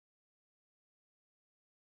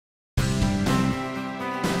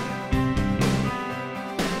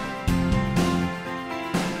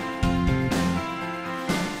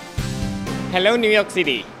Hello New York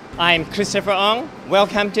City, I'm Christopher Ong.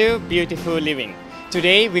 Welcome to Beautiful Living.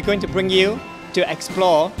 Today we're going to bring you to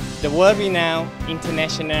explore the world-renowned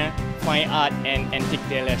international fine art and antique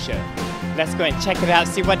tailor show. Let's go and check it out,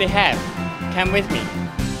 see what they have. Come with me.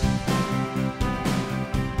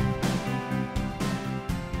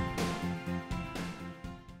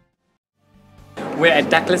 We're at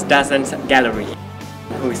Douglas Dawson's gallery,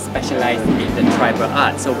 who specializes in the tribal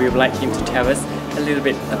art. So we would like him to tell us a little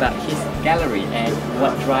bit about his gallery and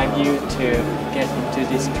what drives you to get into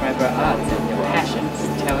this tribal arts and your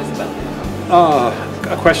passions. Tell us about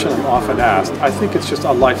it. A question I'm often asked. I think it's just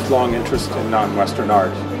a lifelong interest in non-Western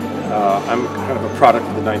art. I'm kind of a product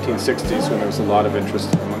of the 1960s when there was a lot of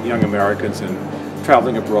interest among young Americans in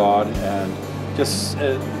traveling abroad and just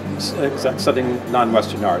studying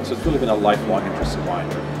non-Western art. So it's really been a lifelong interest of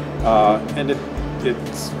mine. And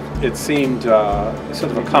it seemed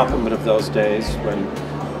sort of a complement of those days when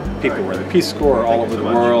people were in the Peace Corps all over the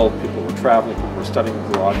world, people were traveling, people were studying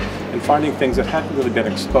abroad, and finding things that hadn't really been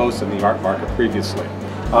exposed in the art market previously.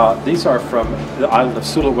 These are from the island of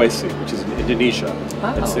Sulawesi, which is in Indonesia.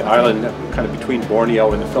 It's the island kind of between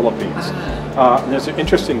Borneo and the Philippines. And those are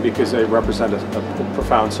interesting because they represent a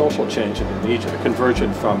profound social change in Indonesia, the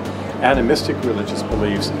conversion from animistic religious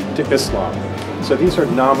beliefs to Islam. So these are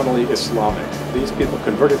nominally Islamic. These people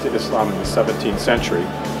converted to Islam in the 17th century,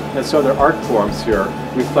 and so their art forms here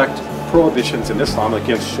reflect prohibitions in Islam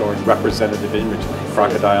against showing representative images,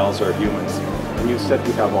 crocodiles or humans. And instead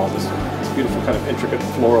we have all this beautiful kind of intricate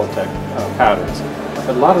floral type patterns.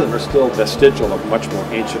 But a lot of them are still vestigial of much more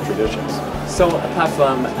ancient traditions. So apart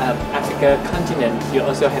from Africa continent, you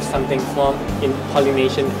also have something from in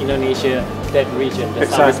Polynesian, Indonesia, that region.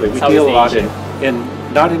 Exactly. We deal a lot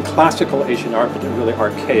not in classical Asian art, but in really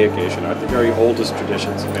archaic Asian art, the very oldest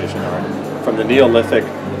traditions of Asian art, from the Neolithic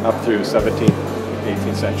up through 17th,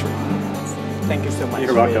 18th century. Thank you so much.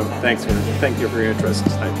 You're welcome. Thank you for your interest.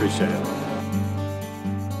 I appreciate it.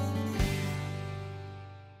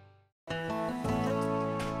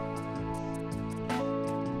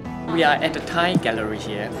 We are at the Thai gallery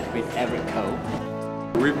here with Eric Ko.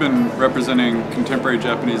 We've been representing contemporary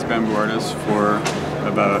Japanese bamboo artists for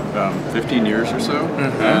about 15 years or so,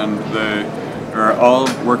 and they are all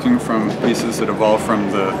working from pieces that evolved from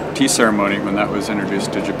the tea ceremony when that was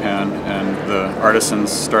introduced to Japan, and the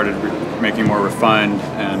artisans started making more refined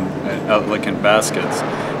and elegant baskets.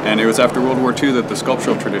 And it was after World War II that the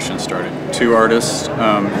sculptural tradition started. Two artists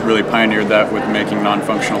really pioneered that with making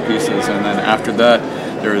non-functional pieces, and then after that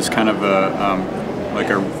there was kind of like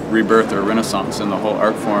a rebirth or renaissance in the whole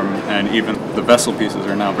art form, and even the vessel pieces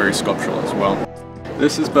are now very sculptural as well.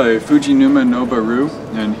 This is by Fujinuma Noboru,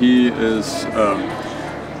 and he is a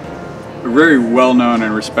very well-known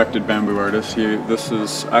and respected bamboo artist. This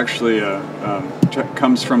is actually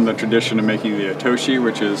comes from the tradition of making the atoshi,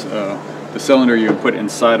 which is the cylinder you put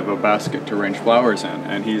inside of a basket to arrange flowers in,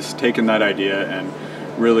 and he's taken that idea and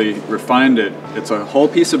really refined it. It's a whole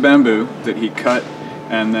piece of bamboo that he cut,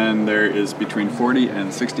 and then there is between 40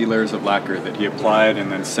 and 60 layers of lacquer that he applied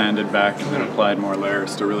and then sanded back and then applied more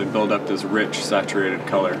layers to really build up this rich, saturated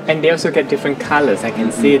color. And they also get different colors, I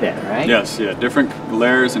can see that, right? Yes, yeah, different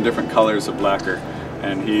layers and different colors of lacquer.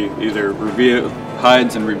 And he either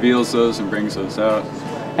hides and reveals those and brings those out.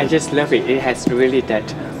 I just love it. It has really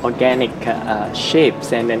that organic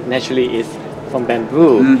shapes, and then naturally it's from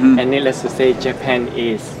bamboo. And needless to say, Japan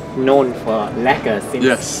is known for lacquer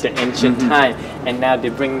since the ancient time, and now they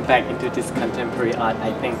bring back into this contemporary art.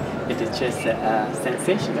 I think it is just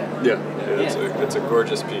sensational. Yeah, it's a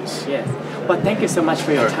gorgeous piece. Yes. Well, thank you so much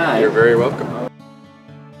for your time. You're very welcome.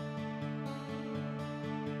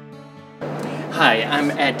 Hi, I'm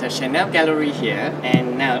at the Chanel Gallery here,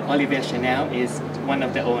 and now Olivier Chanel is one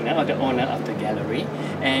of the owner of the gallery,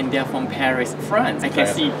 and they're from Paris, France. I can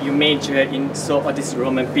see you major in all these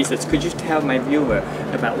Roman pieces. Could you tell my viewer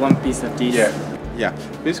about one piece of this? Yeah.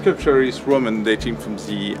 This sculpture is Roman, dating from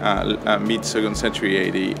the mid-2nd century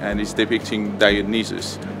AD, and is depicting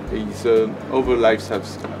Dionysus. It's an over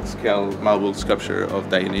life-scale marble sculpture of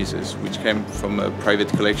Dionysus, which came from a private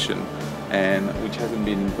collection and which hasn't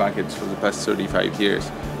been in markets for the past 35 years.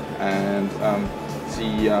 And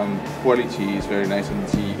the quality is very nice, and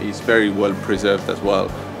it's very well preserved as well.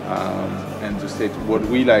 And to state, what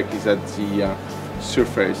we like is that the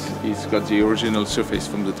surface, it's got the original surface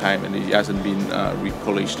from the time, and it hasn't been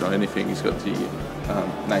repolished or anything. It's got the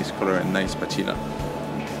nice color and nice patina.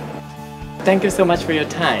 Thank you so much for your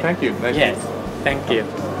time. Thank you. Yes, thank you.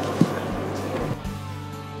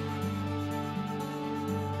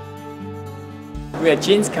 We are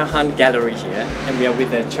Jean's Cahan Gallery here, and we are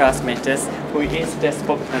with the Charles Matters who is the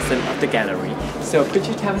spokesperson of the gallery. So could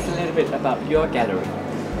you tell us a little bit about your gallery?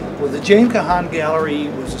 Well, the James Kahan Gallery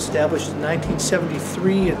was established in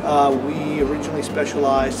 1973. We originally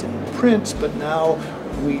specialized in prints, but now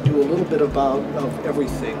we do a little bit of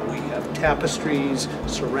everything. We have tapestries,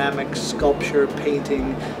 ceramics, sculpture,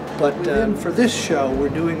 painting. But for this show, we're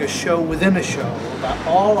doing a show within a show,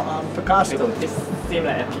 all on Picasso. So this seems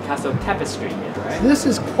like a Picasso tapestry here, right? This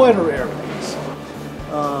is quite a rare piece.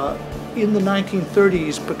 In the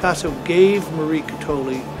 1930s, Picasso gave Marie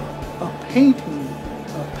Catoli a painting,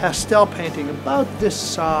 a pastel painting about this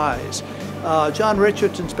size. John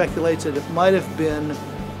Richardson speculates that it might have been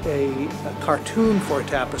a cartoon for a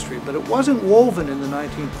tapestry, but it wasn't woven in the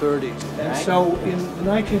 1930s. And so in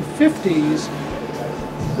the 1950s,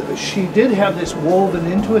 she did have this woven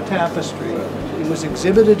into a tapestry. It was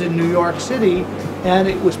exhibited in New York City, and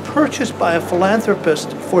it was purchased by a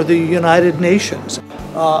philanthropist for the United Nations.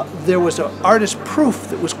 There was an artist proof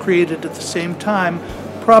that was created at the same time,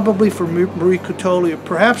 probably for Marie Catoli, or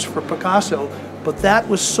perhaps for Picasso, but that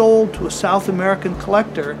was sold to a South American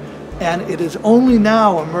collector, and it has only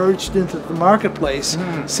now emerged into the marketplace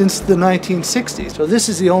since the 1960s. So this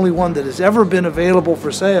is the only one that has ever been available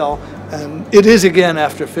for sale, and it is again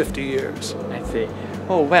after 50 years. I see.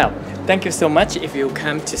 Oh well, thank you so much. If you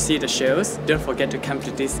come to see the shows, don't forget to come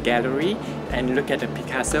to this gallery and look at the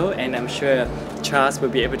Picasso, and I'm sure Charles will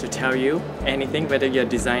be able to tell you anything, whether you're a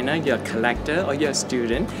designer, you're a collector, or you're a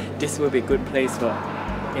student. This will be a good place for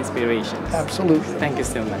inspiration. Absolutely. Thank you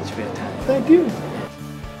so much for your time. Thank you.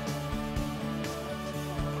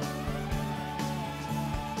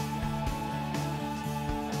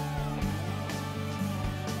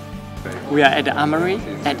 We are at the Armory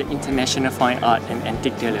at the International Fine Art and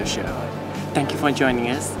Antique Dealer Show. Thank you for joining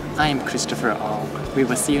us. I am Christopher Ong. We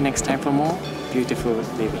will see you next time for more beautiful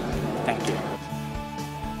living. Thank you.